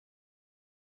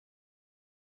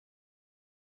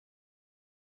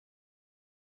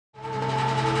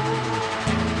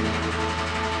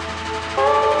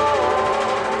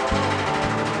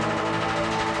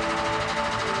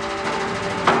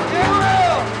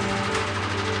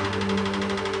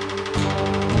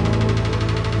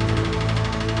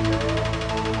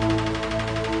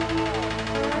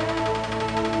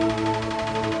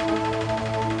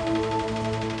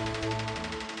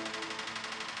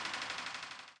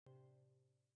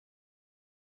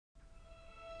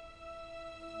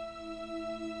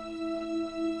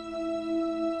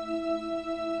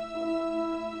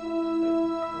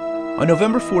On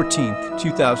November 14,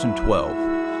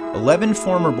 2012, 11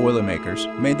 former Boilermakers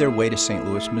made their way to St.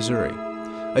 Louis, Missouri,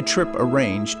 a trip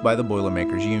arranged by the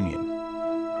Boilermakers Union.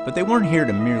 But they weren't here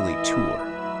to merely tour.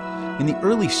 In the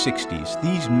early 60s,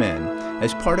 these men,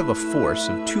 as part of a force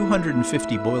of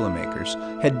 250 Boilermakers,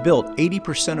 had built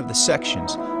 80% of the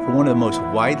sections for one of the most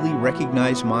widely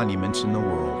recognized monuments in the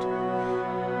world.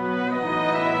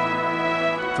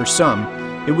 For some,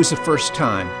 it was the first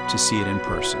time to see it in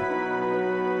person.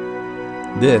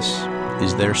 This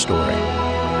is their story.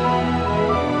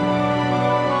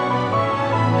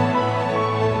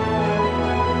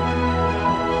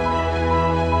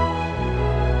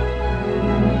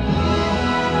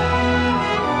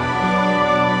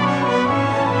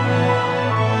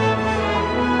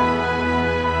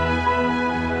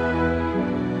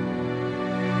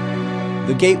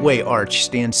 The Gateway Arch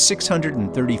stands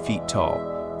 630 feet tall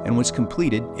and was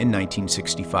completed in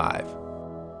 1965.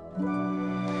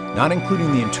 Not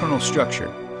including the internal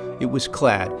structure, it was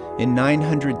clad in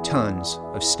 900 tons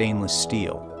of stainless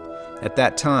steel. At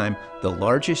that time, the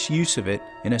largest use of it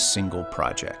in a single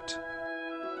project.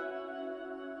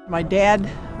 My dad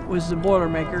was the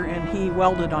Boilermaker and he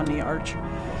welded on the arch.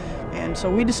 And so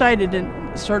we decided,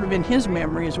 sort of in his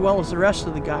memory, as well as the rest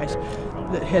of the guys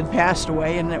that had passed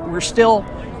away and that were still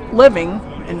living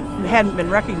and hadn't been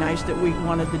recognized, that we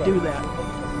wanted to do that.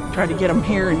 Try to get them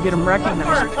here and get them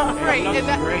recognized. Right, and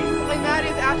that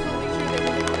is absolutely true.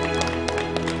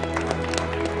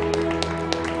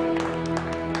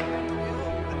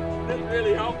 This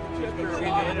really helped the chipper a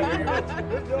lot.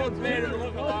 It's made it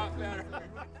look a lot better.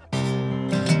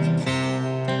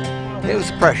 It was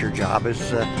a pressure job.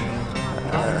 It's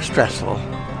stressful,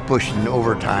 pushing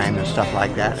overtime and stuff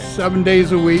like that. 7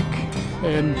 days a week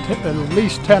and at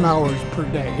least 10 hours per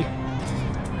day.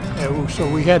 So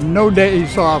we had no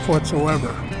days off whatsoever.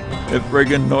 The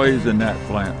friggin' noise in that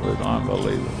plant was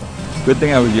unbelievable. Good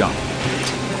thing I was young.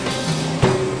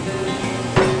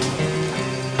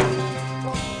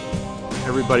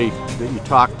 Everybody that you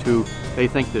talk to, they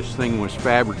think this thing was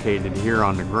fabricated here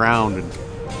on the ground and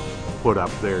put up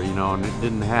there, you know, and it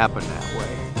didn't happen that way.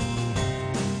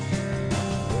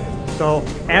 So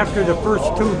after the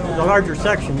first two, the larger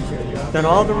sections, then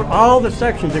all the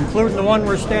sections, including the one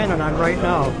we're standing on right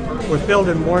now, was built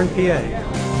in Warren, PA.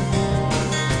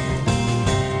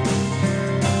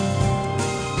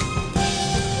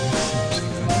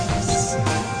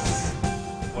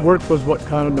 Work was what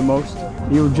counted the most.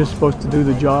 You were just supposed to do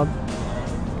the job,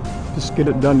 just get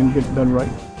it done and get it done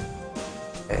right.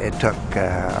 It took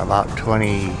about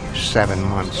 27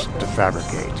 months to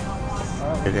fabricate,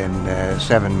 and then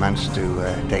 7 months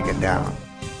to take it down.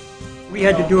 We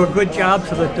had to do a good job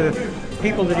so that the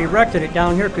people that erected it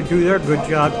down here could do their good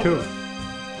job too.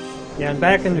 Yeah, and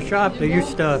back in the shop they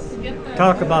used to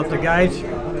talk about the guys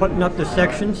putting up the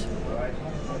sections,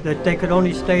 that they could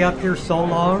only stay up here so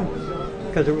long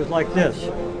because it was like this.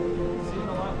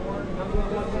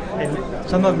 And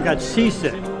some of them got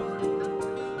seasick.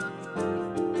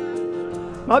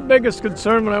 My biggest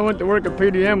concern when I went to work at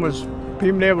PDM was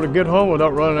being able to get home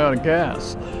without running out of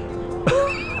gas.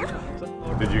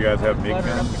 Did you guys have big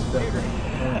guns?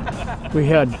 We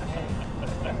had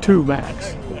two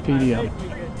max at PDM.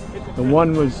 The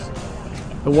one was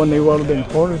the one they welded in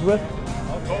corners with.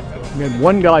 We had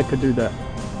one guy could do that.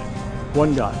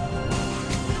 One guy.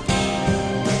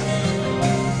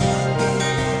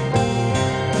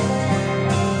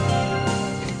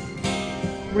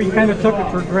 We kind of took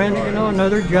it for granted, you know,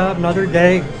 another job, another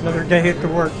day at the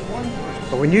work.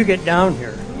 But when you get down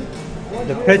here,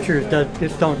 the pictures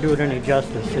just don't do it any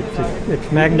justice.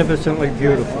 It's magnificently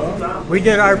beautiful. We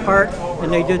did our part,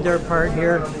 and they did their part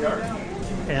here,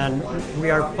 and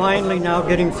we are finally now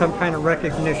getting some kind of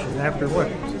recognition after what,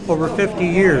 over 50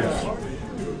 years.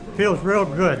 Feels real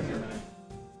good.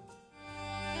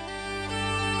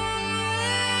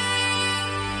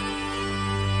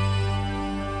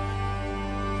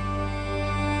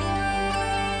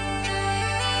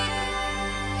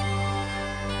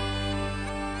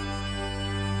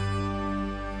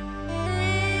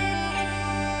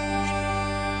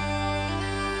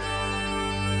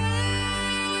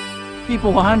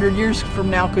 People 100 years from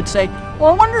now could say,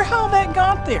 well, I wonder how that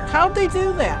got there. How'd they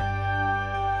do that?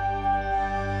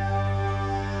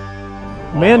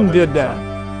 Men did that.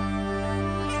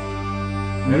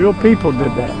 Real people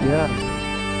did that, yeah.